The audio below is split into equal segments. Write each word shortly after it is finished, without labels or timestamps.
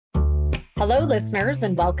Hello, listeners,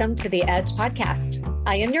 and welcome to the Edge podcast.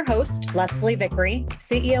 I am your host, Leslie Vickery,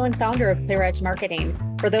 CEO and founder of Clear Edge Marketing.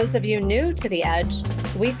 For those of you new to the Edge,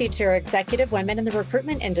 we feature executive women in the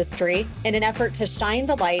recruitment industry in an effort to shine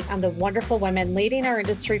the light on the wonderful women leading our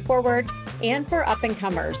industry forward and for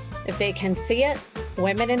up-and-comers. If they can see it,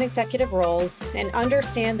 women in executive roles, and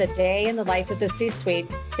understand the day in the life of the C-suite,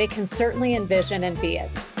 they can certainly envision and be it.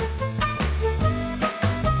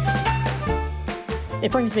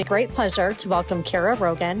 It brings me great pleasure to welcome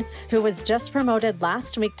Rogan, who was just promoted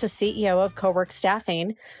last week to CEO of CoWorx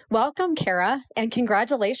Staffing. Welcome, Kara, and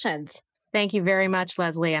congratulations. Thank you very much,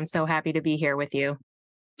 Leslie. I'm so happy to be here with you.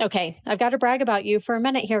 Okay, I've got to brag about you for a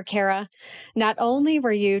minute here, Kara. Not only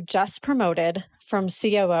were you just promoted from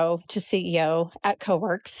COO to CEO at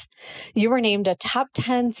CoWorx, you were named a top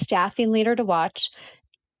 10 staffing leader to watch.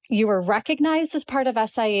 You were recognized as part of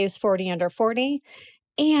SIA's 40 Under 40,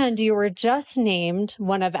 and you were just named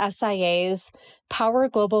one of SIA's Power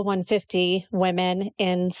Global 150 Women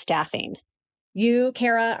in Staffing. You,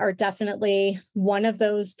 Kara, are definitely one of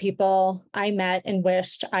those people I met and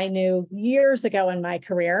wished I knew years ago in my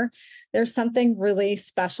career. There's something really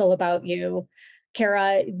special about you.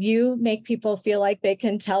 Kara, you make people feel like they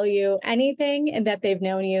can tell you anything and that they've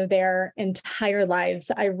known you their entire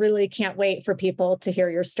lives. I really can't wait for people to hear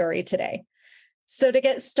your story today. So to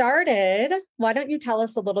get started, why don't you tell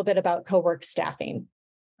us a little bit about CoWorx Staffing?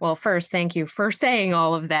 Well, first, thank you for saying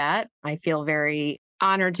all of that. I feel very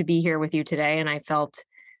honored to be here with you today, and I felt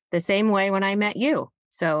the same way when I met you.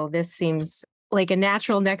 So this seems like a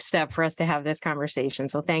natural next step for us to have this conversation.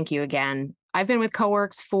 So thank you again. I've been with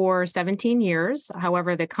CoWorx for 17 years.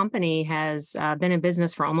 However, the company has been in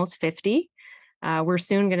business for almost 50. We're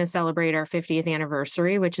soon going to celebrate our 50th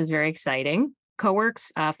anniversary, which is very exciting.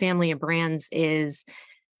 CoWorx family of brands is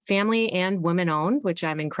family and women-owned, which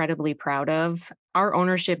I'm incredibly proud of. Our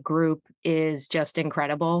ownership group is just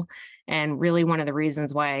incredible and really one of the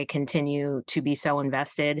reasons why I continue to be so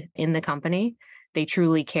invested in the company. They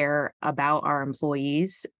truly care about our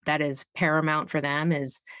employees. That is paramount for them,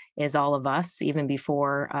 is all of us, even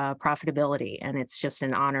before profitability. And it's just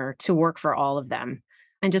an honor to work for all of them.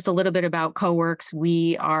 And just a little bit about CoWorx.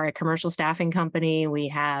 We are a commercial staffing company. We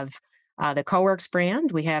have the CoWorx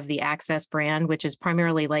brand. We have the Access brand, which is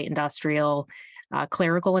primarily light industrial,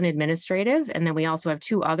 clerical and administrative. And then we also have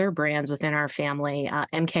two other brands within our family,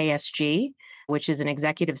 MKSG, which is an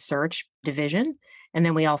executive search division. And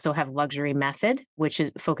then we also have Luxury Method, which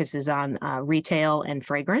focuses on retail and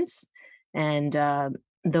fragrance. And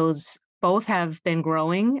those both have been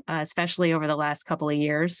growing, especially over the last couple of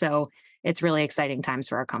years. So it's really exciting times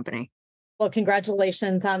for our company. Well,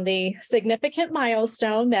 congratulations on the significant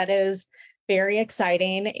milestone. That is very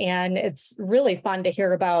exciting. And it's really fun to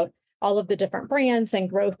hear about all of the different brands and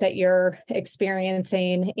growth that you're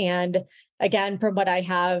experiencing. And again, from what I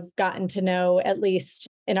have gotten to know, at least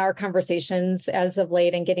in our conversations as of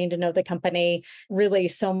late and getting to know the company, really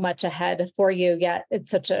so much ahead for you. Yet it's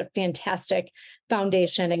such a fantastic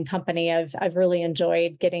foundation and company. I've really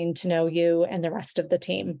enjoyed getting to know you and the rest of the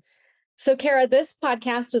team. So, Kara, this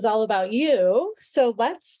podcast is all about you. So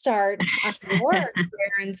let's start on your career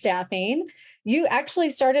in staffing. You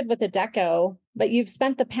actually started with Adecco, but you've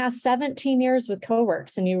spent the past 17 years with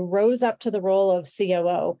CoWorx, and you rose up to the role of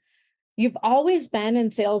COO. You've always been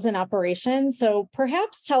in sales and operations. So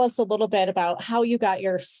perhaps tell us a little bit about how you got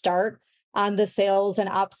your start on the sales and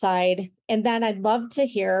ops side. And then I'd love to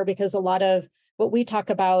hear, because a lot of what we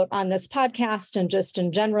talk about on this podcast and just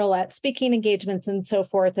in general at speaking engagements and so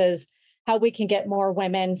forth is how we can get more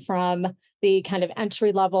women from the kind of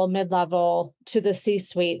entry level, mid-level to the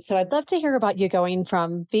C-suite. So I'd love to hear about you going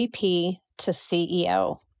from VP to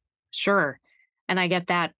CEO. Sure. And I get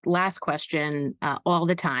that last question all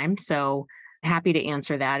the time. So happy to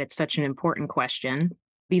answer that. It's such an important question.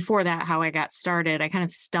 Before that, how I got started, I kind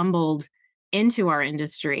of stumbled into our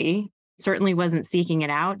industry, certainly wasn't seeking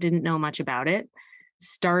it out, didn't know much about it.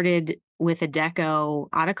 Started with Adecco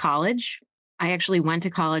out of college. I actually went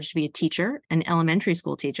to college to be a teacher, an elementary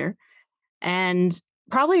school teacher. And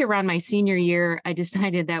probably around my senior year, I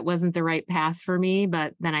decided that wasn't the right path for me.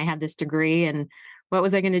 But then I had this degree, and what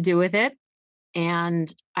was I going to do with it?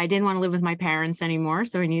 And I didn't want to live with my parents anymore,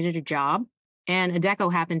 so I needed a job. And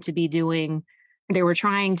Adecco happened to be they were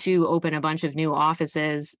trying to open a bunch of new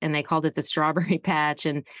offices, and they called it the Strawberry Patch.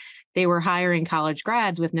 And they were hiring college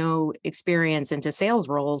grads with no experience into sales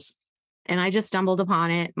roles. And I just stumbled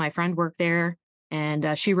upon it. My friend worked there,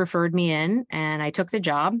 and she referred me in, and I took the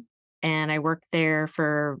job. And I worked there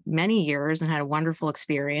for many years and had a wonderful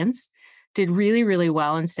experience. Did really, really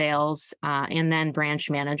well in sales and then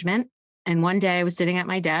branch management. And one day I was sitting at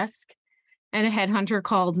my desk And a headhunter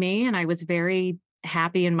called me, and I was very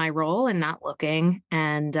happy in my role and not looking.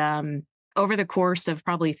 And over the course of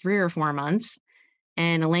probably 3 or 4 months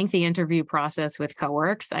and a lengthy interview process with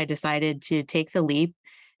CoWorx, I decided to take the leap.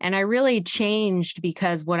 And I really changed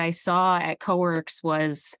because what I saw at CoWorx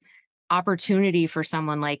was opportunity for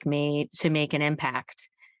someone like me to make an impact.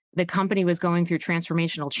 The company was going through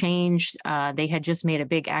transformational change. They had just made a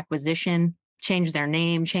big acquisition, changed their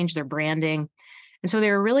name, changed their branding. And so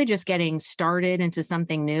they were really just getting started into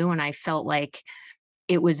something new. And I felt like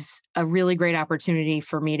it was a really great opportunity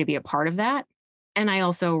for me to be a part of that. And I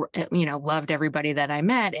also, loved everybody that I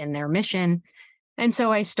met and their mission. And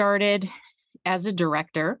so I started as a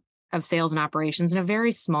director of sales and operations in a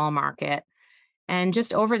very small market. And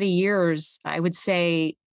just over the years, I would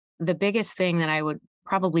say the biggest thing that I would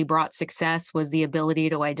probably brought success was the ability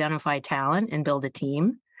to identify talent and build a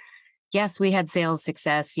team. Yes, we had sales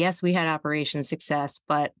success. Yes, we had operation success.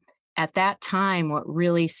 But at that time, what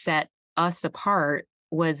really set us apart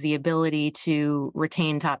was the ability to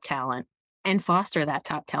retain top talent and foster that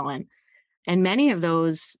top talent. And many of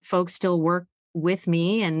those folks still work with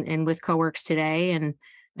me and with CoWorks today, and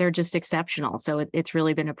they're just exceptional. So it's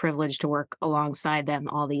really been a privilege to work alongside them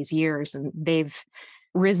all these years. And they've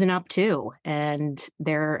risen up too. And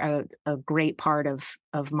they're a great part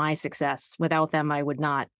of my success. Without them, I would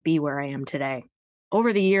not be where I am today.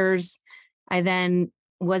 Over the years, I then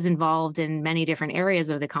was involved in many different areas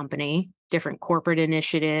of the company, different corporate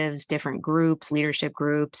initiatives, different groups, leadership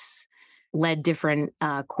groups, led different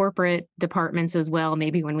corporate departments as well,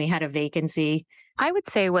 maybe when we had a vacancy. I would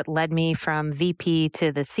say what led me from VP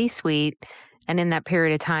to the C-suite, and in that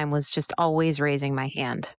period of time, was just always raising my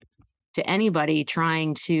hand. To anybody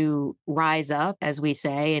trying to rise up, as we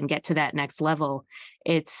say, and get to that next level,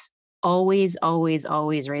 it's always, always,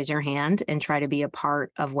 always raise your hand and try to be a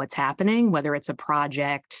part of what's happening, whether it's a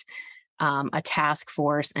project, a task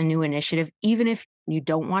force, a new initiative, even if you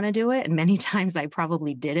don't want to do it. And many times I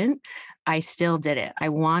probably didn't, I still did it. I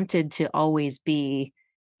wanted to always be,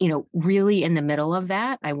 really in the middle of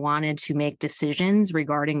that. I wanted to make decisions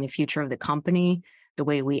regarding the future of the company, the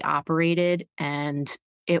way we operated. And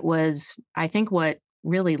it was, I think, what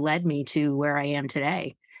really led me to where I am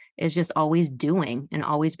today is just always doing and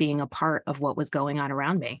always being a part of what was going on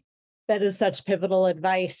around me. That is such pivotal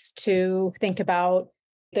advice to think about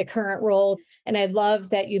the current role. And I love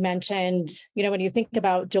that you mentioned, when you think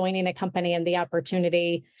about joining a company and the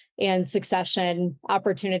opportunity and succession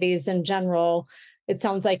opportunities in general, it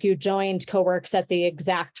sounds like you joined CoWorx at the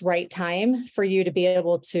exact right time for you to be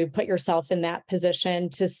able to put yourself in that position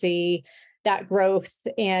to see that growth.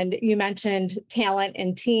 And you mentioned talent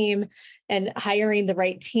and team and hiring the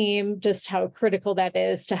right team, just how critical that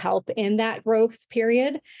is to help in that growth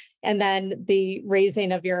period. And then the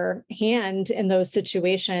raising of your hand in those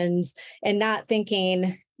situations and not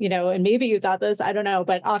thinking, and maybe you thought this, I don't know,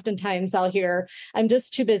 but oftentimes I'll hear, I'm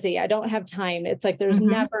just too busy. I don't have time. It's like there's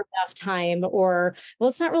never enough time, or, well,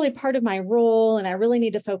 it's not really part of my role and I really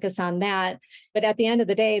need to focus on that. But at the end of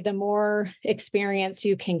the day, the more experience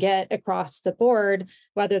you can get across the board,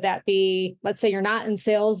 whether that be, let's say you're not in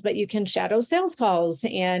sales, but you can shadow sales calls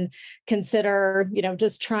and consider,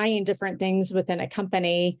 just trying different things within a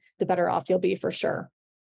company, the better off you'll be for sure.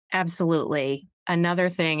 Absolutely. Another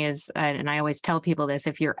thing is, and I always tell people this,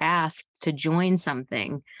 if you're asked to join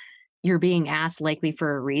something, you're being asked likely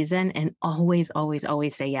for a reason, and always, always,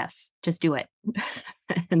 always say yes. Just do it.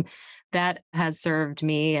 And that has served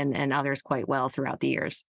me and others quite well throughout the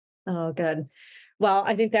years. Oh, good. Well,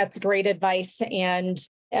 I think that's great advice. And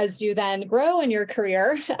as you then grow in your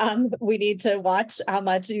career, we need to watch how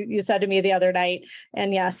much you said to me the other night,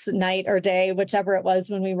 and yes, night or day, whichever it was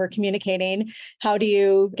when we were communicating, how do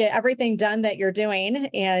you get everything done that you're doing?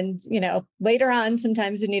 And, later on,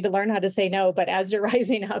 sometimes you need to learn how to say no, but as you're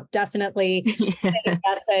rising up, definitely saying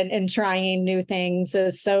yes and trying new things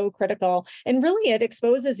is so critical. And really, it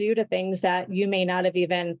exposes you to things that you may not have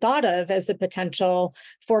even thought of as a potential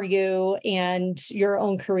for you and your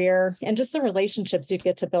own career and just the relationships you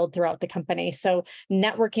get to build throughout the company. So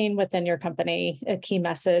networking within your company, a key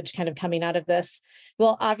message kind of coming out of this.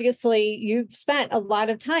 Well, obviously you've spent a lot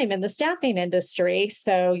of time in the staffing industry,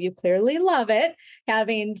 so you clearly love it,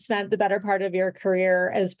 having spent the better part of your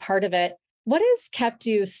career as part of it. What has kept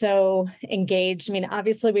you so engaged? I mean,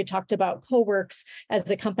 obviously we talked about CoWorx as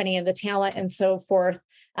a company and the talent and so forth,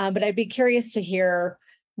 but I'd be curious to hear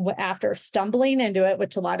after stumbling into it,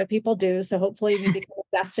 which a lot of people do. So hopefully we become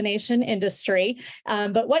a destination industry.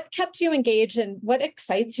 But what kept you engaged and what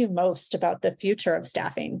excites you most about the future of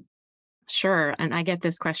staffing? Sure. And I get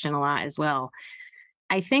this question a lot as well.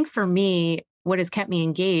 I think for me, what has kept me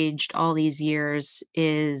engaged all these years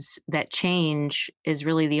is that change is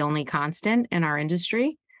really the only constant in our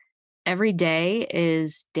industry. Every day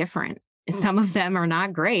is different. Some of them are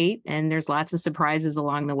not great, and there's lots of surprises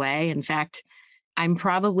along the way. In fact, I'm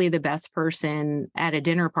probably the best person at a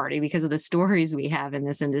dinner party because of the stories we have in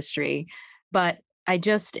this industry. But I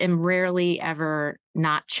just am rarely ever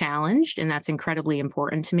not challenged. And that's incredibly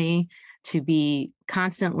important to me, to be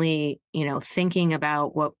constantly, thinking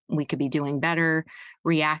about what we could be doing better,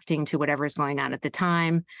 reacting to whatever's going on at the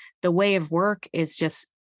time. The way of work is just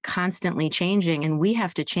constantly changing, and we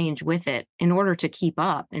have to change with it in order to keep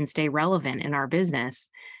up and stay relevant in our business.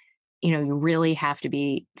 You really have to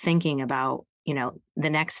be thinking about, the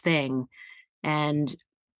next thing, and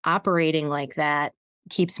operating like that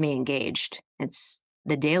keeps me engaged. It's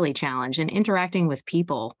the daily challenge, and interacting with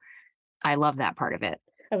people. I love that part of it.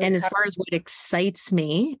 And as far as what excites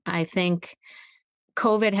me, I think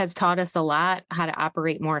COVID has taught us a lot how to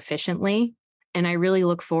operate more efficiently. And I really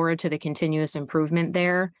look forward to the continuous improvement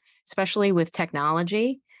there, especially with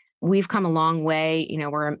technology. We've come a long way.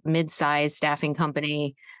 We're a mid-sized staffing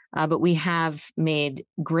company, but we have made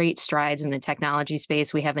great strides in the technology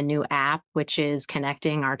space. We have a new app, which is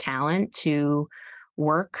connecting our talent to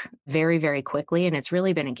work very, very quickly. And it's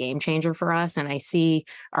really been a game changer for us. And I see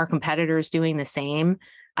our competitors doing the same.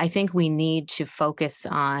 I think we need to focus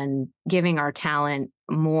on giving our talent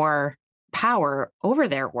more power over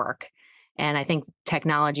their work. And I think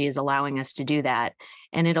technology is allowing us to do that.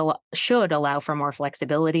 And should allow for more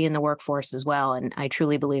flexibility in the workforce as well. And I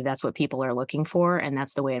truly believe that's what people are looking for. And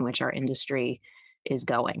that's the way in which our industry is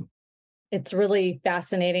going. It's really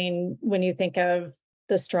fascinating when you think of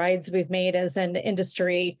the strides we've made as an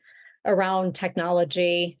industry around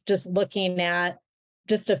technology. Just looking at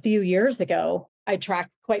just a few years ago, I track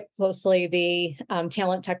quite closely the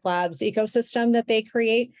Talent Tech Labs ecosystem that they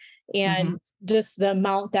create, and just the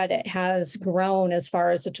amount that it has grown as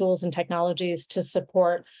far as the tools and technologies to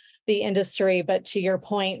support the industry. But to your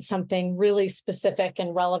point, something really specific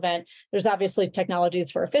and relevant. There's obviously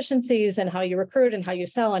technologies for efficiencies and how you recruit and how you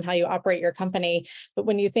sell and how you operate your company. But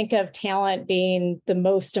when you think of talent being the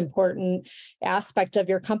most important aspect of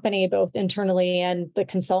your company, both internally and the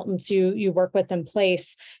consultants you work with in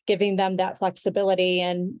place, giving them that flexibility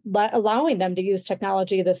and allowing them to use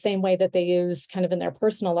technology the same way that they use kind of in their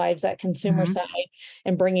personal lives, that consumer side,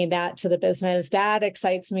 and bringing that to the business, that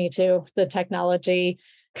excites me too. The technology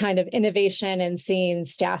kind of innovation and seeing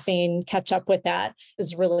staffing catch up with that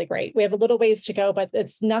is really great. We have a little ways to go, but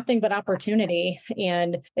it's nothing but opportunity.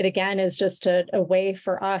 And it again is just a way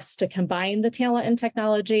for us to combine the talent and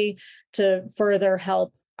technology to further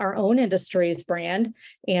help our own industry's brand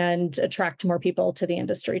and attract more people to the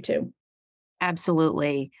industry too.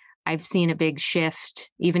 Absolutely. I've seen a big shift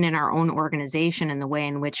even in our own organization in the way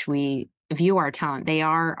in which we view our talent. They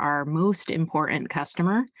are our most important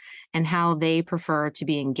customer, and how they prefer to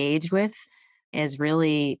be engaged with is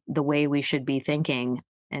really the way we should be thinking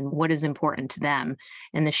and what is important to them.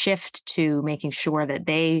 And the shift to making sure that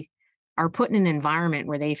they are put in an environment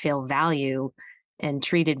where they feel value and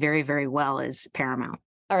treated very, very well is paramount.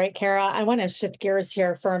 All right, Kara, I want to shift gears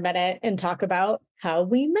here for a minute and talk about how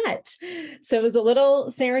we met. So it was a little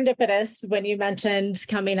serendipitous when you mentioned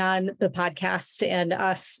coming on the podcast and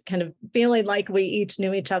us kind of feeling like we each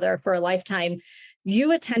knew each other for a lifetime.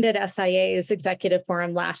 You attended SIA's Executive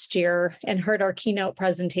Forum last year and heard our keynote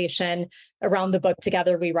presentation around the book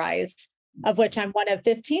Together We Rise, of which I'm one of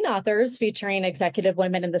 15 authors featuring executive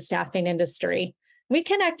women in the staffing industry. We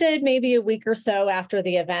connected maybe a week or so after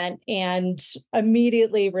the event and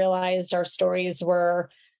immediately realized our stories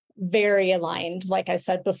were very aligned, like I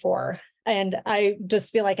said before. And I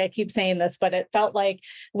just feel like I keep saying this, but it felt like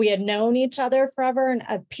we had known each other forever. And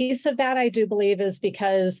a piece of that, I do believe, is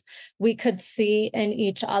because we could see in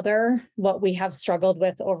each other what we have struggled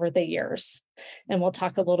with over the years. And we'll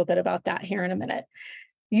talk a little bit about that here in a minute.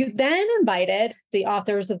 You then invited the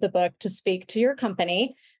authors of the book to speak to your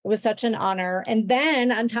company. It was such an honor. And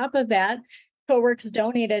then on top of that, CoWorx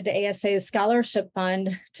donated to ASA's scholarship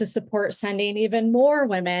fund to support sending even more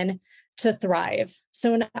women to thrive.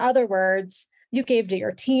 So in other words, you gave to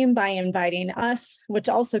your team by inviting us, which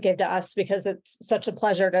also gave to us because it's such a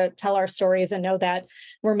pleasure to tell our stories and know that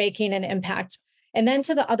we're making an impact. And then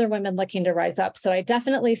to the other women looking to rise up. So I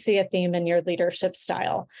definitely see a theme in your leadership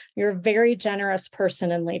style. You're a very generous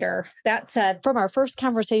person and leader. That said, from our first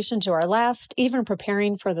conversation to our last, even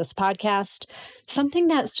preparing for this podcast, something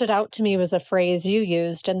that stood out to me was a phrase you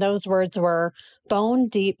used, and those words were bone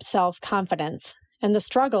deep self-confidence. And the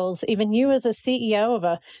struggles, even you as a CEO of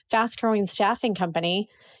a fast-growing staffing company,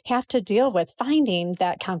 have to deal with finding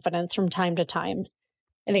that confidence from time to time.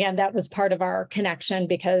 And again, that was part of our connection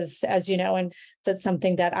because, as you know, and that's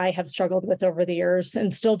something that I have struggled with over the years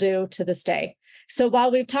and still do to this day. So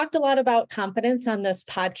while we've talked a lot about confidence on this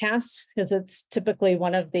podcast, because it's typically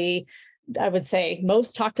one of the, I would say,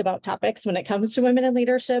 most talked about topics when it comes to women in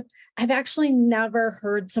leadership, I've actually never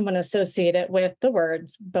heard someone associate it with the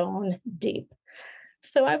words bone deep.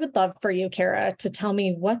 So I would love for you, Kara, to tell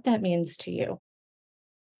me what that means to you.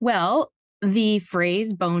 Well, the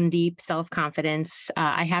phrase bone deep self confidence,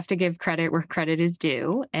 I have to give credit where credit is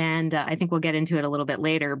due. And I think we'll get into it a little bit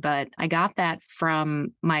later, but I got that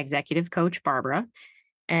from my executive coach, Barbara.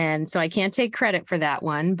 And so I can't take credit for that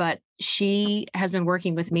one, but she has been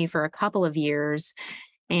working with me for a couple of years.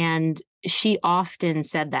 And she often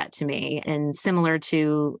said that to me. And similar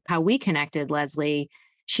to how we connected, Leslie,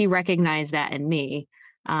 she recognized that in me.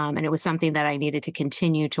 And it was something that I needed to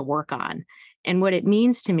continue to work on. And what it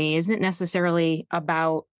means to me isn't necessarily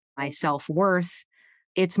about my self worth,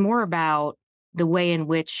 it's more about the way in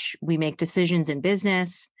which we make decisions in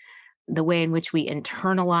business, the way in which we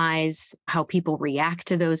internalize how people react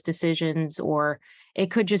to those decisions, or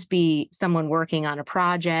it could just be someone working on a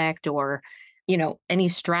project or, any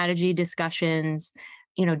strategy discussions,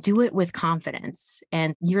 do it with confidence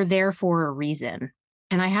and you're there for a reason.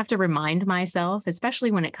 And I have to remind myself,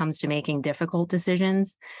 especially when it comes to making difficult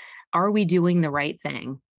decisions, are we doing the right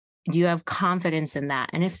thing? Do you have confidence in that?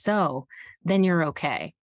 And if so, then you're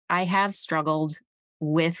okay. I have struggled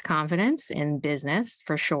with confidence in business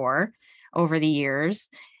for sure over the years.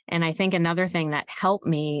 And I think another thing that helped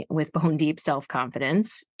me with bone deep self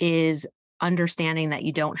confidence is understanding that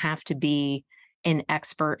you don't have to be an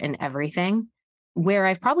expert in everything. Where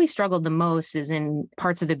I've probably struggled the most is in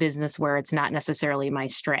parts of the business where it's not necessarily my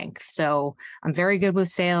strength. So I'm very good with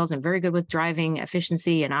sales. I'm very good with driving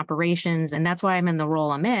efficiency and operations. And that's why I'm in the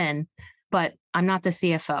role I'm in. But I'm not the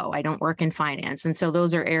CFO. I don't work in finance. And so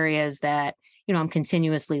those are areas that, I'm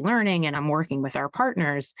continuously learning and I'm working with our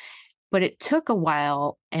partners. But it took a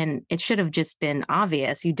while and it should have just been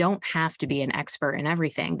obvious. You don't have to be an expert in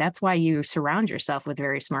everything. That's why you surround yourself with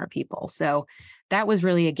very smart people. So that was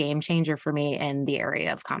really a game changer for me in the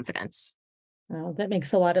area of confidence. Oh, that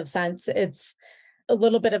makes a lot of sense. It's a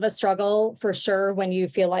little bit of a struggle for sure when you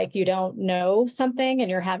feel like you don't know something and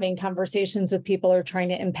you're having conversations with people or trying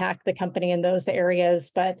to impact the company in those areas.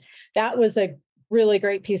 But that was a really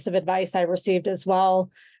great piece of advice I received as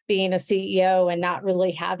well, being a CEO and not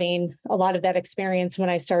really having a lot of that experience when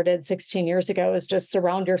I started 16 years ago, is just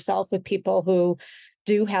surround yourself with people who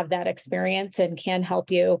do have that experience and can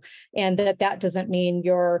help you. And that doesn't mean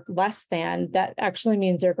you're less than, that actually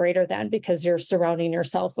means you're greater than, because you're surrounding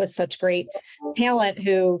yourself with such great talent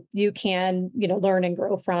who you can, learn and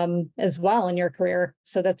grow from as well in your career.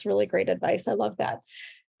 So that's really great advice. I love that.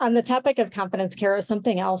 On the topic of confidence, Kara,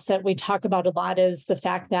 something else that we talk about a lot is the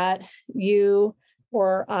fact that you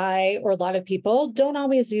or I or a lot of people don't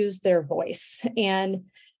always use their voice. And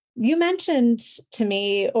you mentioned to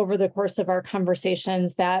me over the course of our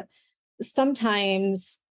conversations that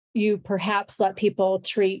sometimes you perhaps let people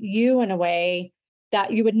treat you in a way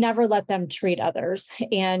that you would never let them treat others.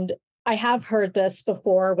 And I have heard this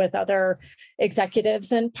before with other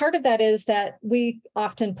executives. And part of that is that we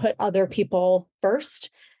often put other people first.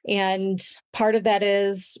 And part of that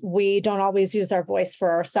is we don't always use our voice for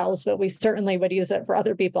ourselves, but we certainly would use it for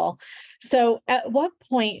other people. So at what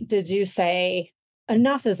point did you say,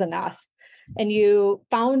 enough is enough? And you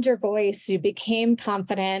found your voice, you became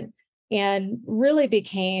confident, and really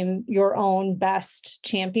became your own best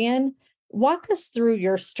champion. Walk us through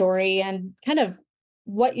your story and kind of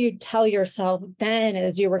what you tell yourself then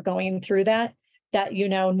as you were going through that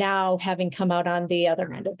now having come out on the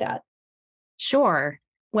other end of that. Sure.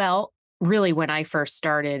 Well, really, when I first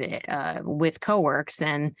started with CoWorx,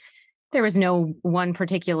 and there was no one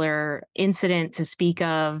particular incident to speak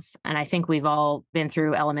of. And I think we've all been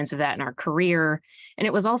through elements of that in our career. And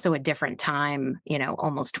it was also a different time,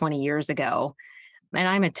 almost 20 years ago. And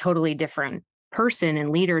I'm a totally different person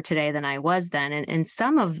and leader today than I was then. And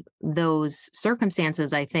some of those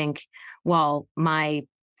circumstances, I think, while my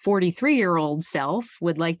 43-year-old self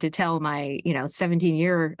would like to tell my,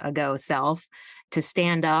 17-year ago self to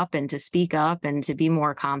stand up and to speak up and to be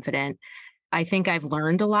more confident, I think I've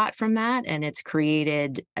learned a lot from that, and it's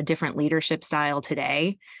created a different leadership style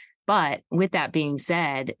today. But with that being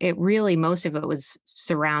said, it really, most of it was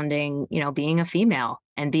surrounding, being a female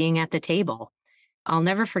and being at the table. I'll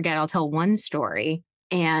never forget, I'll tell one story,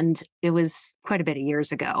 and it was quite a bit of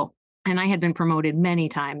years ago. And I had been promoted many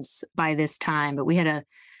times by this time, but we had a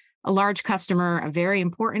large customer, a very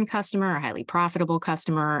important customer, a highly profitable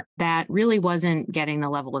customer that really wasn't getting the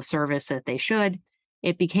level of service that they should.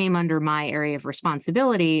 it became under my area of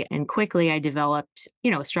responsibility. And quickly I developed,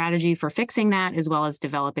 a strategy for fixing that, as well as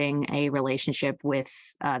developing a relationship with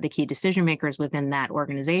the key decision makers within that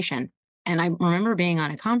organization. And I remember being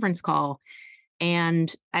on a conference call,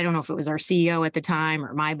 and I don't know if it was our CEO at the time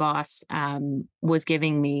or my boss was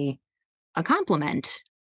giving me a compliment.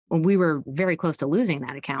 We were very close to losing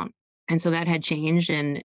that account. And so that had changed,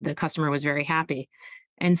 and the customer was very happy.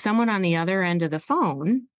 And someone on the other end of the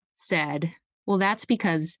phone said, well, that's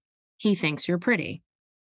because he thinks you're pretty.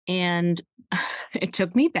 And it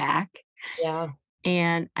took me back. Yeah.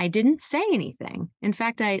 And I didn't say anything. In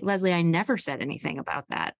fact, Leslie, I never said anything about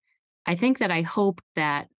that. I think that I hoped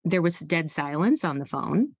that there was dead silence on the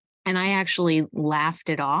phone. And I actually laughed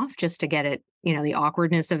it off just to get it, the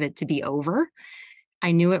awkwardness of it to be over.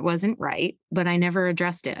 I knew it wasn't right, but I never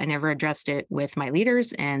addressed it. I never addressed it with my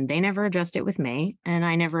leaders, and they never addressed it with me. And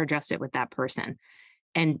I never addressed it with that person.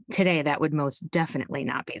 And today that would most definitely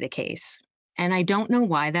not be the case. And I don't know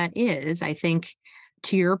why that is. I think,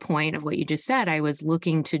 to your point of what you just said, I was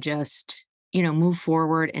looking to just, move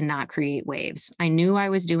forward and not create waves. I knew I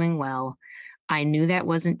was doing well. I knew that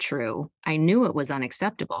wasn't true. I knew it was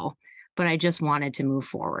unacceptable, but I just wanted to move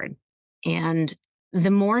forward. And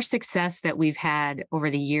the more success that we've had over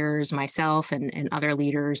the years, myself and other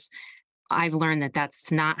leaders, I've learned that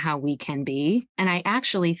that's not how we can be. And I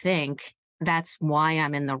actually think that's why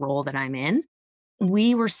I'm in the role that I'm in.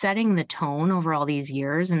 We were setting the tone over all these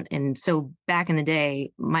years. And so back in the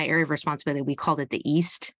day, my area of responsibility, we called it the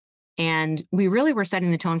East. And we really were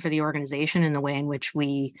setting the tone for the organization in the way in which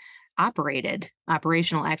we operated,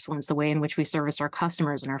 operational excellence, the way in which we service our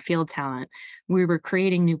customers and our field talent. We were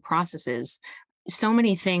creating new processes. So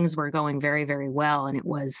many things were going very, very well. And it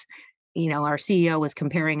was, our CEO was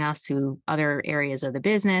comparing us to other areas of the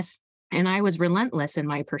business. And I was relentless in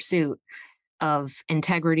my pursuit of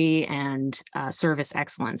integrity and service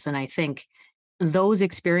excellence. And I think those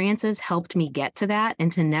experiences helped me get to that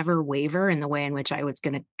and to never waver in the way in which I was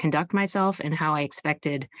going to conduct myself and how I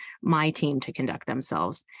expected my team to conduct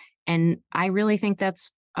themselves. And I really think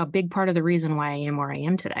that's a big part of the reason why I am where I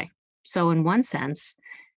am today. So in one sense,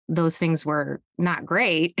 those things were not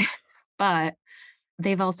great, but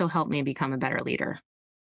they've also helped me become a better leader.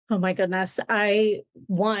 Oh my goodness. I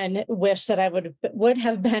wish that I would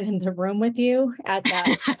have been in the room with you at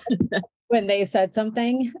that when they said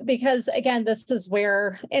something, because again, this is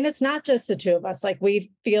where, and it's not just the two of us, like we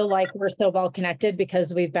feel like we're so well connected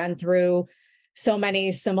because we've been through so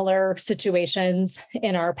many similar situations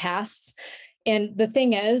in our past. And the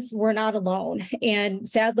thing is, we're not alone. And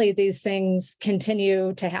sadly, these things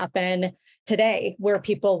continue to happen today where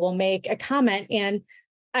people will make a comment. And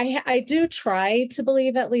I do try to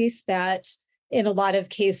believe at least that in a lot of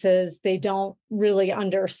cases, they don't really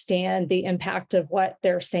understand the impact of what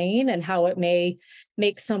they're saying and how it may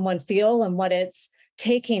make someone feel and what it's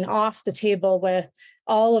taking off the table with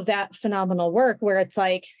all of that phenomenal work where it's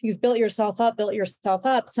like you've built yourself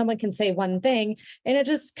up. Someone can say one thing and it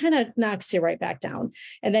just kind of knocks you right back down.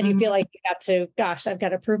 And then you feel like you have to, gosh, I've got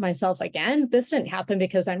to prove myself again. This didn't happen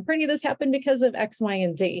because I'm pretty. This happened because of X, Y,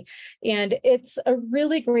 and Z. And it's a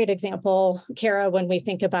really great example, Kara, when we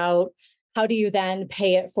think about how do you then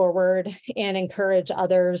pay it forward and encourage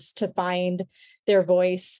others to find their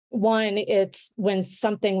voice? One, it's when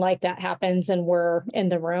something like that happens and we're in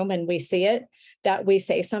the room and we see it, that we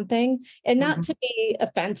say something, and not to be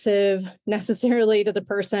offensive necessarily to the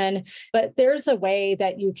person, but there's a way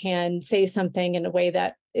that you can say something in a way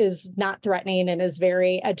that is not threatening and is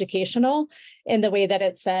very educational in the way that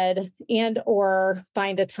it's said, and or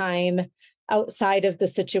find a time outside of the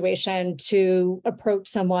situation to approach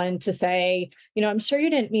someone to say, I'm sure you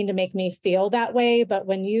didn't mean to make me feel that way, but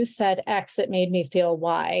when you said X, it made me feel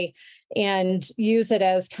Y, and use it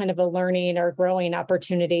as kind of a learning or growing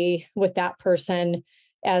opportunity with that person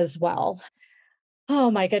as well.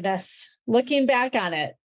 Oh my goodness. Looking back on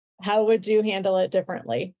it, how would you handle it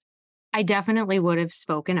differently? I definitely would have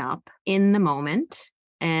spoken up in the moment.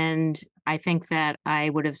 And I think that I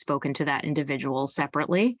would have spoken to that individual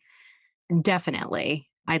separately. Definitely.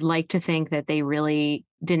 I'd like to think that they really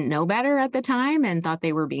didn't know better at the time and thought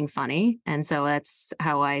they were being funny. And so that's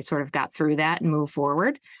how I sort of got through that and moved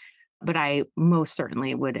forward. But I most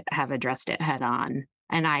certainly would have addressed it head on.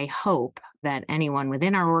 And I hope that anyone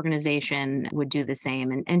within our organization would do the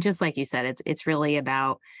same. And just like you said, it's really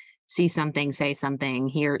about see something, say something,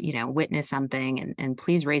 hear, witness something, and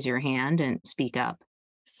please raise your hand and speak up.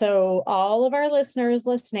 So, all of our listeners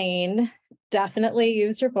listening, definitely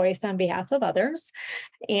use your voice on behalf of others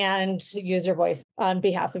and use your voice on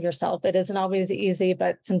behalf of yourself. It isn't always easy,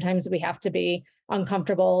 but sometimes we have to be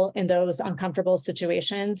uncomfortable in those uncomfortable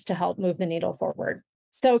situations to help move the needle forward.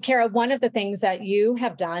 So, Kara, one of the things that you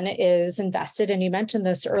have done is invested, and you mentioned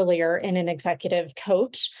this earlier, in an executive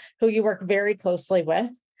coach who you work very closely with.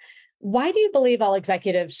 Why do you believe all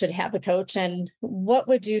executives should have a coach? And what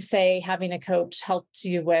would you say having a coach helped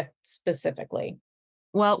you with specifically?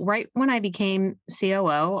 Well, right when I became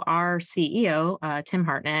COO, our CEO, Tim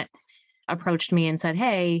Hartnett, approached me and said,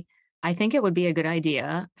 "Hey, I think it would be a good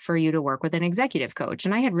idea for you to work with an executive coach."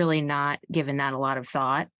 And I had really not given that a lot of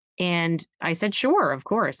thought. And I said, "Sure, of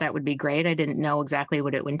course, that would be great." I didn't know exactly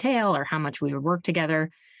what it would entail or how much we would work together.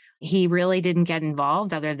 He really didn't get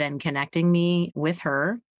involved other than connecting me with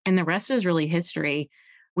her. And the rest is really history.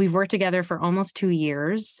 We've worked together for almost 2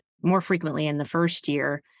 years, more frequently in the first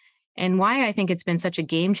year. And why I think it's been such a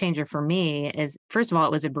game changer for me is, first of all,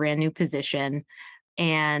 it was a brand new position,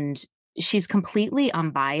 and she's completely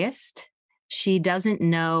unbiased. She doesn't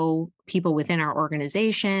know people within our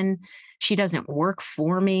organization. She doesn't work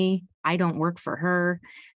for me. I don't work for her.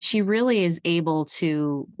 She really is able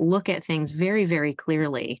to look at things very, very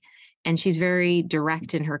clearly. And she's very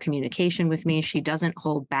direct in her communication with me. She doesn't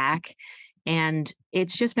hold back. And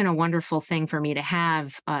it's just been a wonderful thing for me to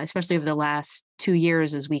have, especially over the last 2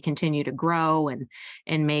 years as we continue to grow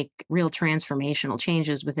and make real transformational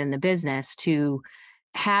changes within the business, to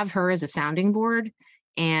have her as a sounding board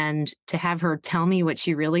and to have her tell me what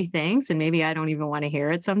she really thinks. And maybe I don't even want to hear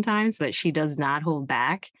it sometimes, but she does not hold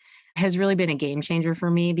back, has really been a game changer for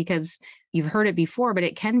me, because you've heard it before, but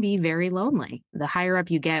it can be very lonely. The higher up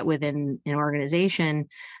you get within an organization,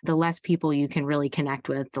 the less people you can really connect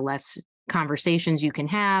with, the less conversations you can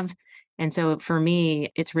have. And so for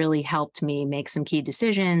me, it's really helped me make some key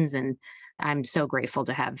decisions. And I'm so grateful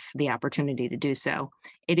to have the opportunity to do so.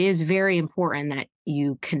 It is very important that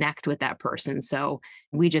you connect with that person. So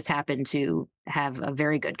we just happened to have a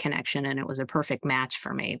very good connection, and it was a perfect match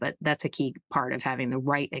for me. But that's a key part of having the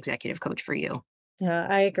right executive coach for you. Yeah,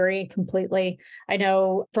 I agree completely. I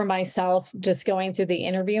know for myself, just going through the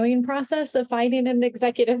interviewing process of finding an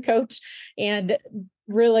executive coach and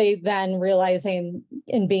really then realizing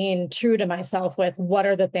and being true to myself with what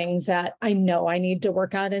are the things that I know I need to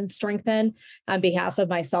work on and strengthen on behalf of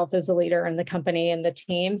myself as a leader in the company and the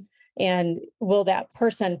team. And will that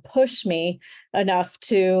person push me enough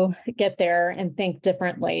to get there and think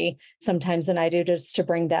differently sometimes than I do, just to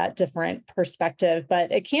bring that different perspective?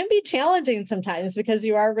 But it can be challenging sometimes because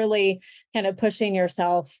you are really kind of pushing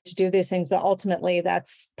yourself to do these things. But ultimately,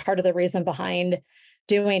 that's part of the reason behind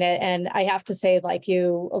doing it. And I have to say, like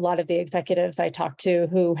you, a lot of the executives I talk to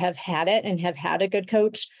who have had it and have had a good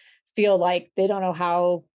coach feel like they don't know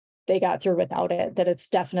how they got through without it, that it's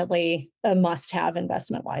definitely a must have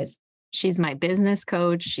investment wise. She's my business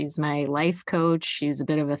coach. She's my life coach. She's a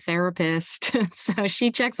bit of a therapist. So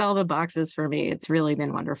she checks all the boxes for me. It's really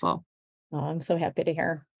been wonderful. Oh, I'm so happy to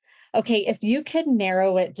hear. Okay, if you could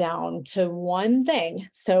narrow it down to one thing,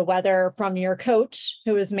 so whether from your coach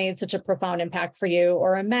who has made such a profound impact for you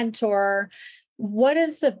or a mentor, what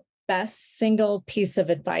is the best single piece of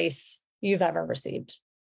advice you've ever received?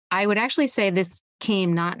 I would actually say this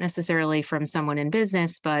came not necessarily from someone in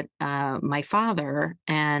business, but my father.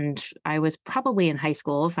 And I was probably in high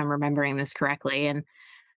school, if I'm remembering this correctly. And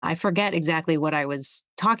I forget exactly what I was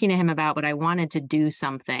talking to him about, but I wanted to do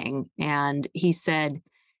something. And he said,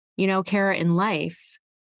 Kara, in life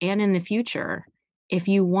and in the future, if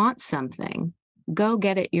you want something, go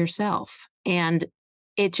get it yourself. And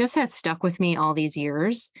it just has stuck with me all these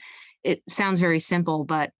years. It sounds very simple,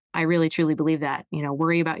 but I really truly believe that,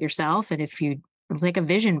 worry about yourself. And if you, like a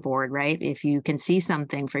vision board, right? If you can see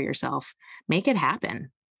something for yourself, make it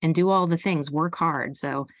happen and do all the things, work hard.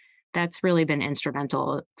 So that's really been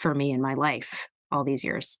instrumental for me in my life all these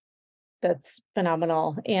years. That's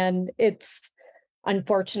phenomenal. And it's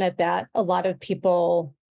unfortunate that a lot of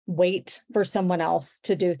people wait for someone else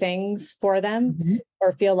to do things for them Mhm.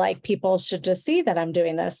 or feel like people should just see that I'm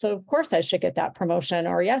doing this. So, of course, I should get that promotion,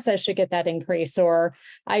 or yes, I should get that increase, or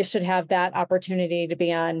I should have that opportunity to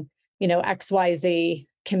be on, XYZ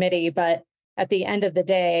committee. But at the end of the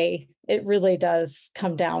day, it really does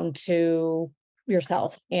come down to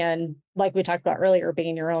yourself. And like we talked about earlier,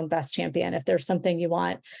 being your own best champion. If there's something you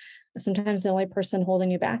want, sometimes the only person holding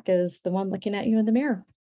you back is the one looking at you in the mirror.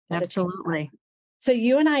 Gotta change that. Absolutely. So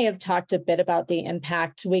you and I have talked a bit about the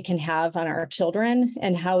impact we can have on our children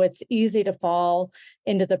and how it's easy to fall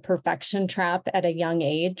into the perfection trap at a young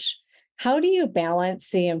age. How do you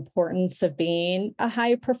balance the importance of being a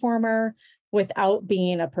high performer without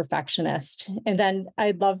being a perfectionist? And then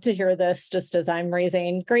I'd love to hear this just as I'm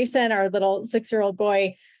raising Grayson, our little 6-year-old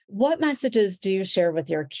boy. What messages do you share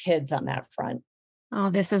with your kids on that front?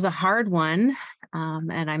 Oh, this is a hard one.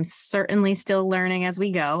 And I'm certainly still learning as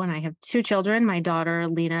we go. And I have two children. My daughter,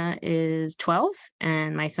 Lena, is 12,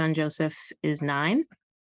 and my son, Joseph, is 9.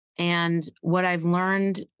 And what I've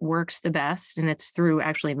learned works the best, and it's through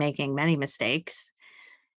actually making many mistakes,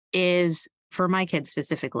 is for my kids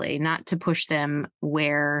specifically, not to push them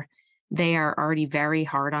where they are already very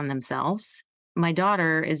hard on themselves. My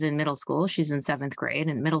daughter is in middle school. She's in 7th grade,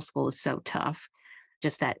 and middle school is so tough,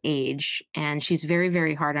 just that age. And she's very,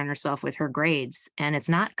 very hard on herself with her grades. And it's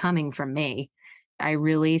not coming from me. I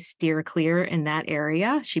really steer clear in that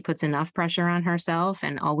area. She puts enough pressure on herself,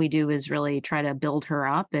 and all we do is really try to build her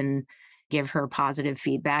up and give her positive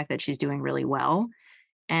feedback that she's doing really well.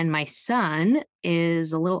 And my son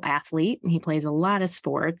is a little athlete, and he plays a lot of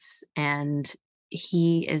sports, and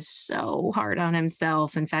he is so hard on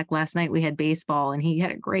himself. In fact, last night we had baseball and he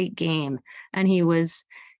had a great game, and he was,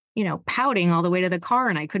 pouting all the way to the car,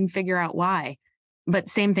 and I couldn't figure out why. But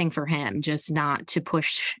same thing for him, just not to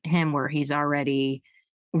push him where he's already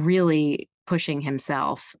really pushing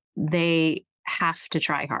himself. They have to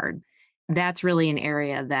try hard. That's really an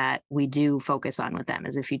area that we do focus on with them,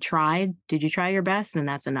 is if you tried, did you try your best? Then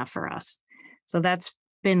that's enough for us. So that's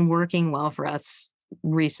been working well for us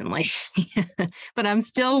recently. But I'm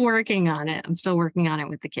still working on it. I'm still working on it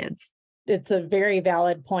with the kids. It's a very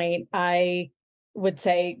valid point. I would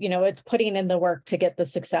say, it's putting in the work to get the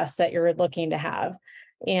success that you're looking to have.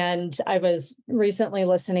 And I was recently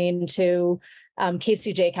listening to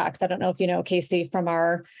Casey Jaycox. I don't know if you know Casey from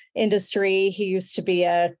our industry. He used to be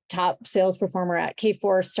a top sales performer at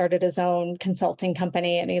CoWorx, started his own consulting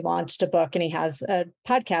company, and he launched a book, and he has a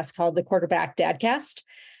podcast called The Quarterback Dadcast.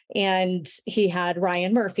 And he had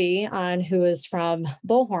Ryan Murphy on, who is from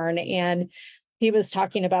Bullhorn, and he was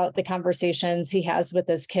talking about the conversations he has with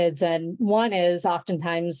his kids. And one is,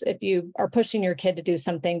 oftentimes, if you are pushing your kid to do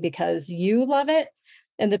something because you love it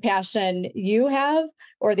and the passion you have,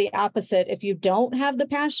 or the opposite, if you don't have the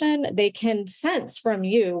passion, they can sense from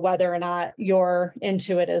you whether or not you're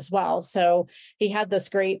into it as well. So he had this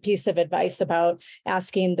great piece of advice about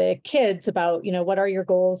asking the kids about, what are your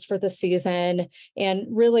goals for the season? And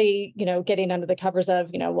really, getting under the covers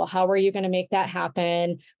of, well, how are you going to make that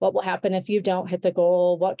happen? What will happen if you don't hit the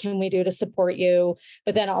goal? What can we do to support you?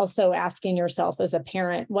 But then also asking yourself as a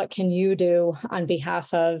parent, what can you do on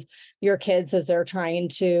behalf of your kids as they're trying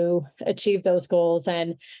to achieve those goals?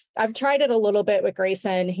 And I've tried it a little bit with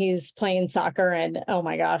Grayson. He's playing soccer, and oh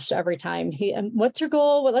my gosh, every time what's your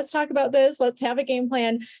goal? Well, let's talk about this. Let's have a game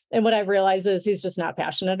plan. And what I've realized is he's just not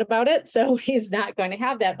passionate about it. So he's not going to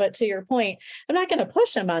have that. But to your point, I'm not going to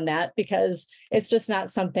push him on that because it's just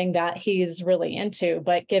not something that he's really into.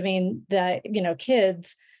 But giving the,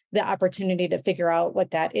 kids the opportunity to figure out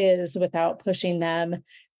what that is without pushing them,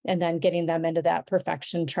 and then getting them into that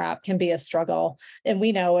perfection trap, can be a struggle. And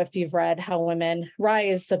we know, if you've read How Women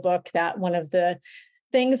Rise, the book, that one of the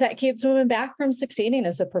things that keeps women back from succeeding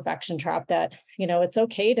is a perfection trap, that, it's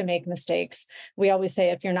okay to make mistakes. We always say,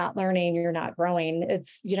 if you're not learning, you're not growing.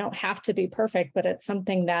 You don't have to be perfect, but it's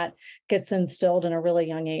something that gets instilled in a really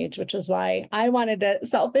young age, which is why I wanted to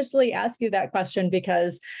selfishly ask you that question,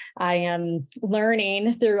 because I am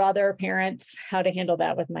learning through other parents how to handle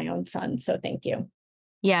that with my own son. So thank you.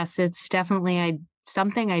 Yes, it's definitely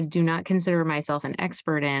something I do not consider myself an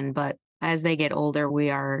expert in, but as they get older,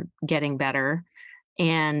 we are getting better.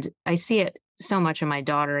 And I see it so much in my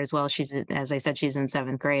daughter as well. As I said, she's in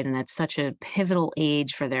 7th grade, and it's such a pivotal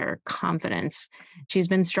age for their confidence. She's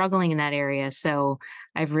been struggling in that area. So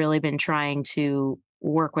I've really been trying to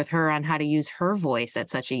work with her on how to use her voice at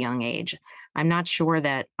such a young age. I'm not sure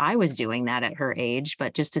that I was doing that at her age,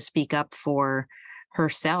 but just to speak up for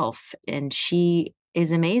herself. And she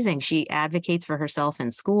is amazing. She advocates for herself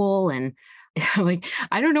in school, and like,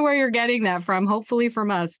 I don't know where you're getting that from, hopefully from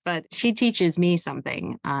us, but she teaches me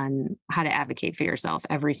something on how to advocate for yourself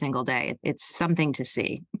every single day. It's something to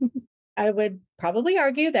see. I would probably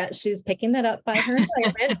argue that she's picking that up by her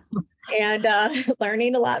environment and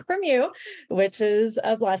learning a lot from you, which is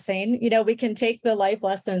a blessing. We can take the life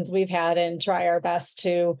lessons we've had and try our best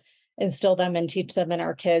to instill them and teach them in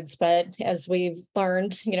our kids. But as we've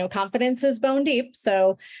learned, confidence is bone deep.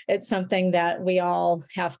 So it's something that we all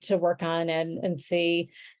have to work on and see,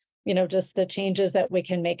 just the changes that we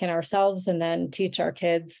can make in ourselves, and then teach our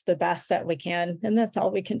kids the best that we can. And that's all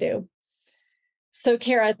we can do. So,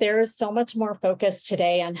 Kara, there's so much more focus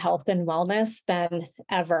today on health and wellness than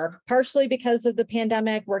ever, partially because of the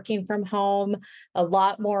pandemic, working from home, a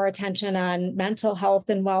lot more attention on mental health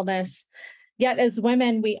and wellness. Yet as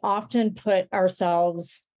women, we often put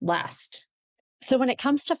ourselves last. So when it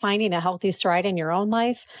comes to finding a healthy stride in your own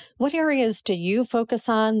life, what areas do you focus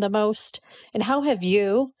on the most? And how have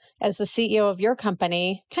you as the CEO of your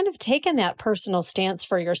company, kind of taken that personal stance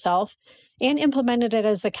for yourself and implemented it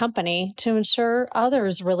as a company to ensure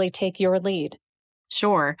others really take your lead?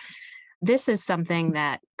 Sure. This is something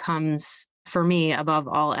that comes for me above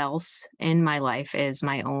all else in my life is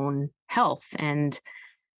my own health. And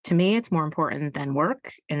to me, it's more important than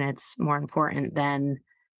work and it's more important than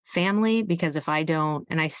family because if I don't,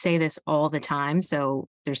 and I say this all the time, so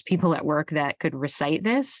there's people at work that could recite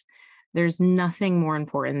this. There's nothing more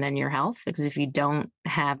important than your health because if you don't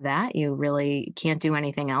have that, you really can't do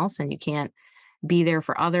anything else and you can't be there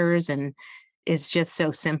for others. And it's just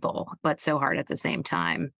so simple, but so hard at the same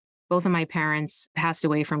time. Both of my parents passed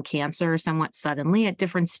away from cancer somewhat suddenly at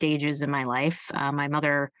different stages in my life. My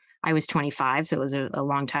mother, I was 25, so it was a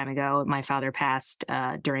long time ago. My father passed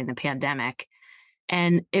during the pandemic,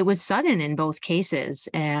 and it was sudden in both cases.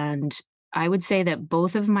 And I would say that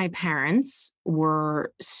both of my parents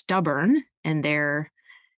were stubborn in their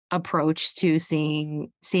approach to seeing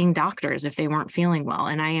doctors if they weren't feeling well.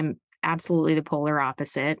 And I am absolutely the polar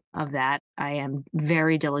opposite of that. I am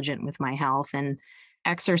very diligent with my health and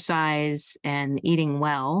exercise and eating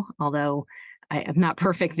well, although I am not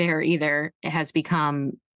perfect there either. It has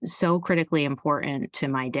become so critically important to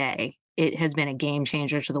my day. It has been a game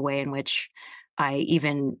changer to the way in which I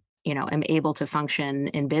even, am able to function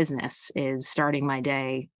in business is starting my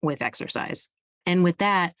day with exercise. And with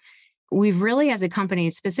that, we've really, as a company,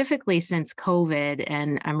 specifically since COVID,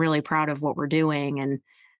 and I'm really proud of what we're doing. And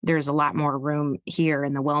there's a lot more room here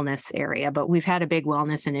in the wellness area, but we've had a big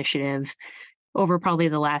wellness initiative over probably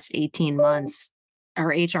the last 18 months. Our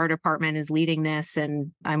HR department is leading this,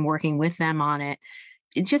 and I'm working with them on it.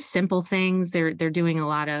 It's just simple things. They're doing a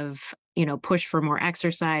lot of, push for more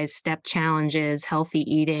exercise, step challenges, healthy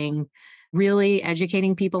eating, really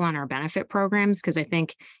educating people on our benefit programs. Because I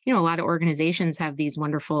think, a lot of organizations have these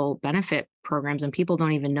wonderful benefit programs and people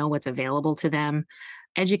don't even know what's available to them.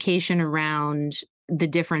 Education around the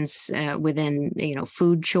difference within,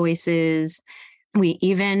 food choices. We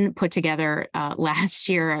even put together last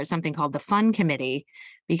year something called the Fun Committee,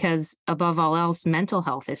 because above all else, mental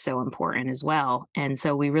health is so important as well. And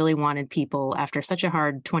so we really wanted people after such a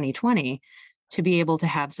hard 2020 to be able to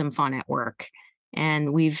have some fun at work.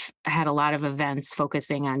 And we've had a lot of events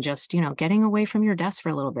focusing on just, getting away from your desk for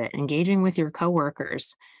a little bit, engaging with your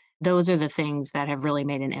coworkers. Those are the things that have really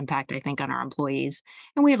made an impact, I think, on our employees.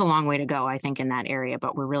 And we have a long way to go, I think, in that area,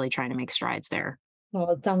 but we're really trying to make strides there.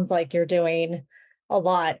 Well, it sounds like you're doing a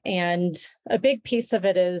lot. And a big piece of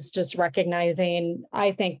it is just recognizing,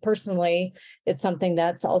 I think personally, it's something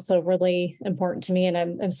that's also really important to me. And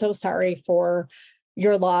I'm so sorry for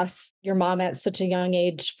your loss, your mom at such a young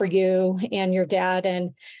age for you and your dad.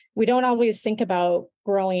 And we don't always think about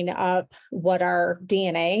growing up what our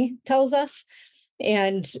DNA tells us.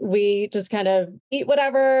 And we just kind of eat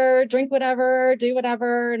whatever, drink whatever, do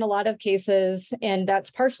whatever in a lot of cases. And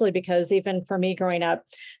that's partially because even for me growing up,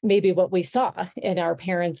 maybe what we saw in our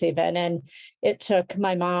parents even. And it took,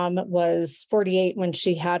 my mom was 48 when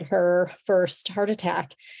she had her first heart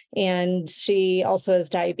attack. And she also has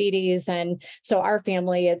diabetes. And so our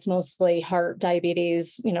family, it's mostly heart,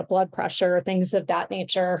 diabetes, blood pressure, things of that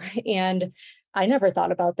nature. And I never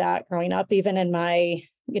thought about that growing up, even in my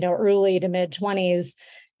early to mid 20s,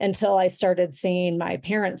 until I started seeing my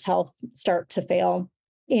parents' health start to fail,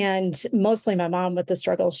 and mostly my mom with the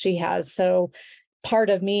struggles she has. So part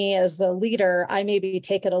of me as a leader, I maybe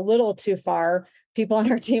take it a little too far. People on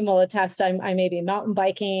our team will attest I may be mountain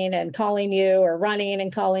biking and calling you, or running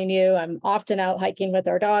and calling you. I'm often out hiking with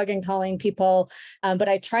our dog and calling people, but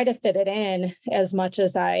I try to fit it in as much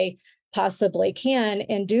as I possibly can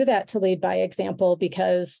and do that to lead by example,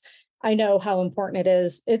 because I know how important it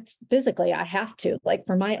is. It's physically, I have to, like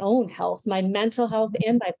for my own health, my mental health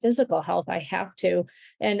and my physical health, I have to.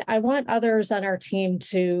 And I want others on our team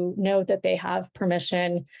to know that they have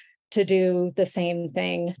permission to do the same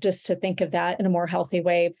thing, just to think of that in a more healthy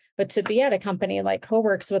way. But to be at a company like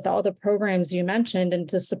CoWorx with all the programs you mentioned and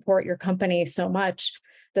to support your company so much,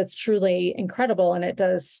 that's truly incredible. And it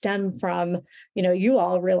does stem from, you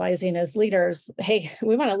all realizing as leaders, hey,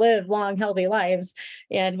 we want to live long, healthy lives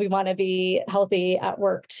and we want to be healthy at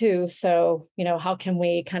work too. So, how can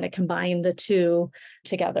we kind of combine the two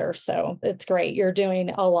together? So it's great. You're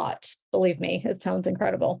doing a lot. Believe me, it sounds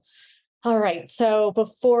incredible. All right. So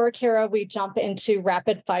before, Kara, we jump into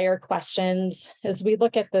rapid fire questions, as we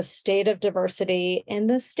look at the state of diversity in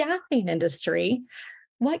the staffing industry,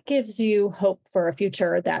 what gives you hope for a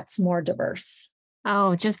future that's more diverse?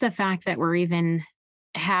 Oh, just the fact that we're even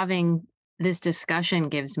having this discussion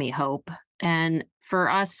gives me hope. And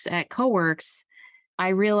for us at CoWorx, I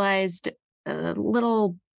realized a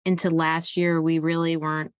little into last year, we really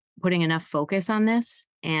weren't putting enough focus on this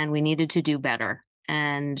and we needed to do better.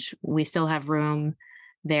 And we still have room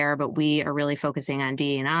there, but we are really focusing on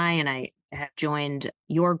DEI. And I have joined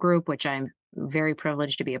your group, which I'm very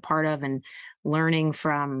privileged to be a part of, and learning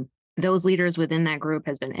from those leaders within that group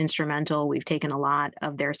has been instrumental. We've taken a lot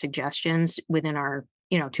of their suggestions within our,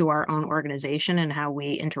 to our own organization and how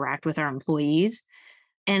we interact with our employees.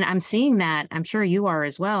 And I'm seeing that, I'm sure you are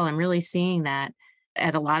as well. I'm really seeing that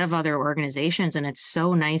at a lot of other organizations. And it's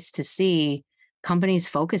so nice to see companies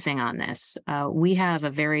focusing on this. We have a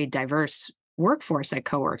very diverse workforce at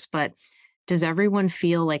CoWorx, but does everyone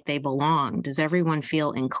feel like they belong? Does everyone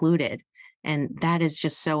feel included? And that is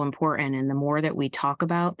just so important. And the more that we talk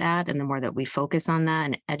about that and the more that we focus on that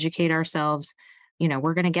and educate ourselves,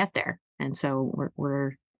 we're going to get there. And so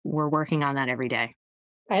we're working on that every day.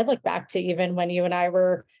 I look back to even when you and I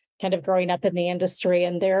were kind of growing up in the industry,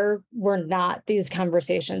 and there were not these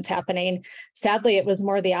conversations happening. Sadly, it was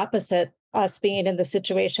more the opposite, us being in the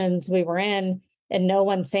situations we were in and no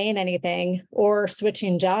one saying anything or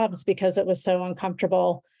switching jobs because it was so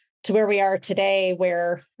uncomfortable, to where we are today,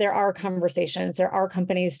 where there are conversations, there are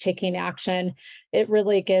companies taking action. It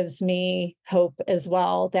really gives me hope as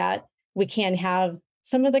well that we can have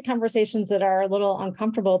some of the conversations that are a little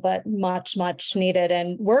uncomfortable, but much, much needed.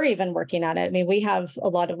 And we're even working on it. I mean, we have a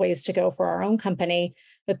lot of ways to go for our own company,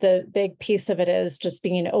 but the big piece of it is just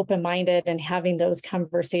being open-minded and having those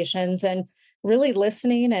conversations and really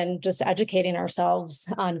listening and just educating ourselves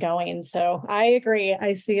ongoing. So I agree.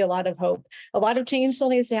 I see a lot of hope. A lot of change still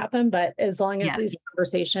needs to happen, but as long as these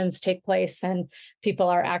conversations take place and people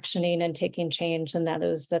are actioning and taking change, then that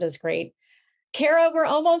is great. Kara, we're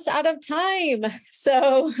almost out of time.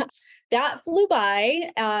 So that flew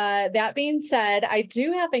by. That being said, I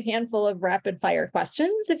do have a handful of rapid fire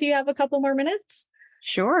questions if you have a couple more minutes.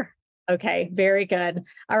 Sure. Okay, very good.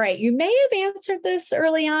 All right. You may have answered this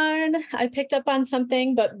early on. I picked up on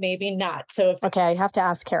something, but maybe not. So, okay, I have to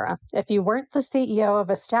ask Kara, if you weren't the CEO of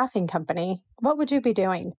a staffing company, what would you be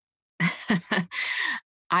doing?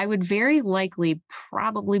 I would very likely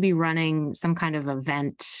probably be running some kind of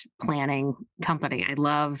event planning company. I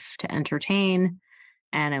love to entertain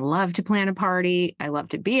and I love to plan a party. I love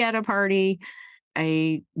to be at a party.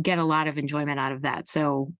 I get a lot of enjoyment out of that.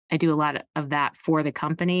 So I do a lot of that for the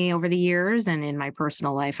company over the years. And in my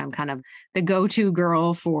personal life, I'm kind of the go-to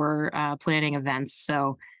girl for planning events.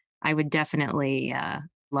 So I would definitely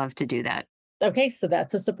love to do that. Okay, so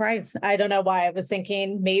that's a surprise. I don't know why I was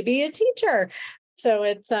thinking maybe a teacher. So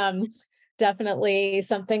it's definitely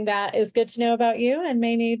something that is good to know about you and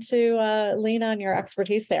may need to lean on your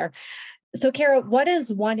expertise there. So Kara, what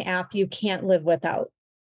is one app you can't live without?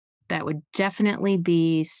 That would definitely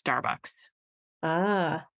be Starbucks.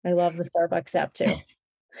 Ah, I love the Starbucks app too.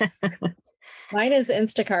 Mine is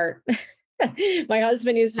Instacart. My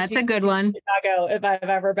husband used to That's a good one. Chicago if I've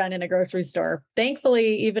ever been in a grocery store.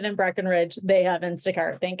 Thankfully, even in Breckenridge, they have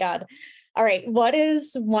Instacart. Thank God. All right. What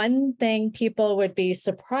is one thing people would be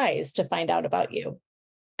surprised to find out about you?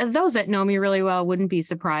 Those that know me really well wouldn't be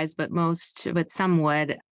surprised, but some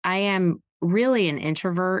would. I am really an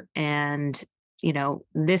introvert, and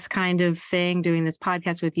this kind of thing, doing this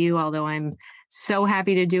podcast with you, although I'm so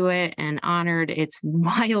happy to do it and honored, it's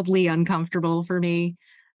wildly uncomfortable for me.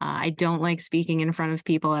 I don't like speaking in front of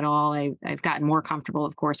people at all. I've gotten more comfortable,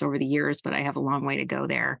 of course, over the years, but I have a long way to go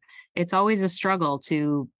there. It's always a struggle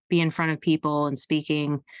to be in front of people and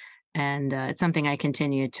speaking, and it's something I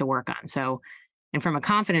continue to work on. So, and from a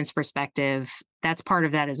confidence perspective, that's part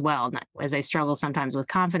of that as well. As I struggle sometimes with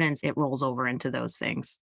confidence, it rolls over into those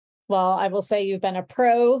things. Well, I will say you've been a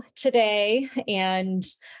pro today, and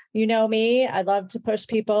you know me, I love to push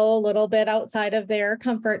people a little bit outside of their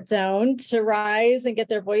comfort zone to rise and get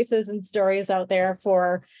their voices and stories out there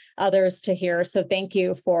for others to hear. So thank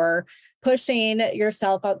you for pushing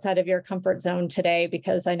yourself outside of your comfort zone today,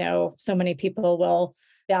 because I know so many people will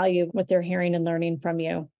value what they're hearing and learning from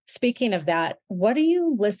you. Speaking of that, what do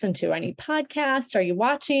you listen to? Any podcast? Are you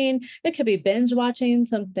watching? It could be binge watching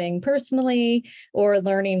something personally or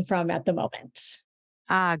learning from at the moment.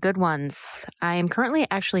 Good ones. I am currently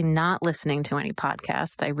actually not listening to any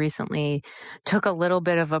podcasts. I recently took a little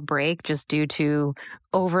bit of a break just due to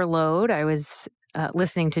overload. I was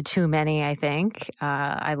listening to too many, I think.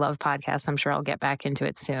 I love podcasts. I'm sure I'll get back into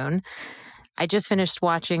it soon. I just finished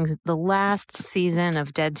watching the last season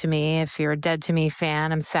of Dead to Me. If you're a Dead to Me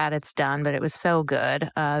fan, I'm sad it's done, but it was so good.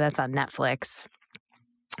 That's on Netflix.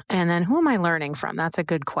 And then who am I learning from? That's a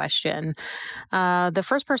good question. The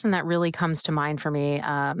first person that really comes to mind for me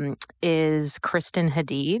is Kristen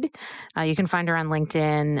Hadid. You can find her on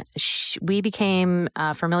LinkedIn. We became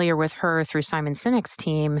familiar with her through Simon Sinek's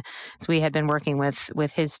team. So we had been working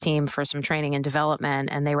with his team for some training and development,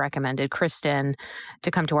 and they recommended Kristen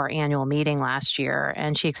to come to our annual meeting last year,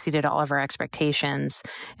 and she exceeded all of our expectations.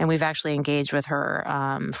 And we've actually engaged with her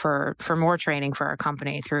for more training for our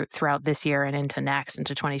company throughout this year and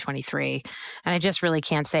into 2023. And I just really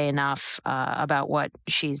can't say enough about what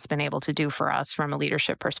she's been able to do for us from a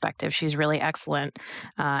leadership perspective. She's really excellent.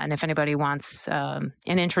 And if anybody wants an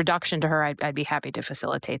introduction to her, I'd be happy to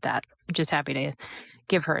facilitate that. Just happy to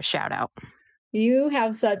give her a shout out. You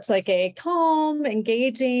have such like a calm,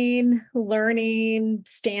 engaging, learning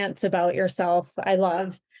stance about yourself. I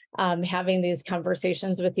love having these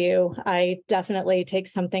conversations with you. I definitely take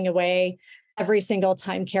something away every single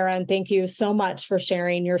time, Kara. And thank you so much for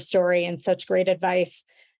sharing your story and such great advice.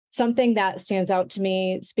 Something that stands out to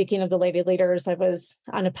me, speaking of the lady leaders, I was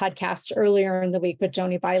on a podcast earlier in the week with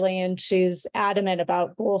Joni Biley, and she's adamant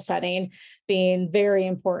about goal setting being very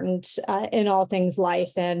important in all things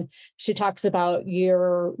life. And she talks about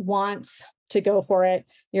your wants to go for it,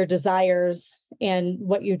 your desires, and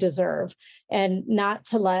what you deserve, and not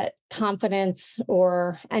to let confidence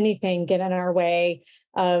or anything get in our way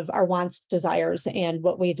of our wants, desires, and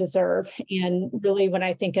what we deserve. And really, when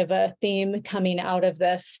I think of a theme coming out of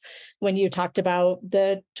this, when you talked about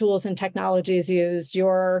the tools and technologies used,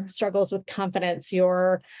 your struggles with confidence,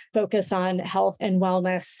 your focus on health and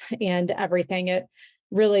wellness and everything, it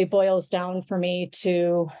really boils down for me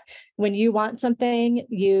to when you want something,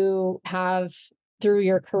 you have through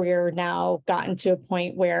your career now gotten to a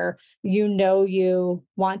point where you know you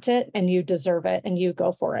want it and you deserve it and you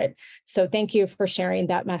go for it. So thank you for sharing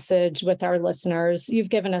that message with our listeners.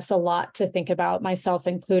 You've given us a lot to think about, myself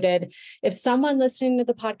included. If someone listening to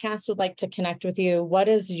the podcast would like to connect with you, what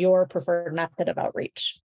is your preferred method of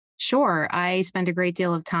outreach? Sure. I spend a great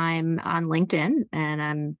deal of time on LinkedIn, and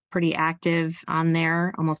I'm pretty active on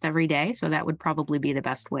there almost every day. So that would probably be the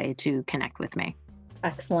best way to connect with me.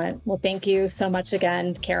 Excellent. Well, thank you so much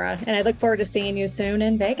again, Kara. And I look forward to seeing you soon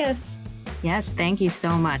in Vegas. Yes, thank you so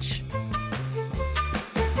much.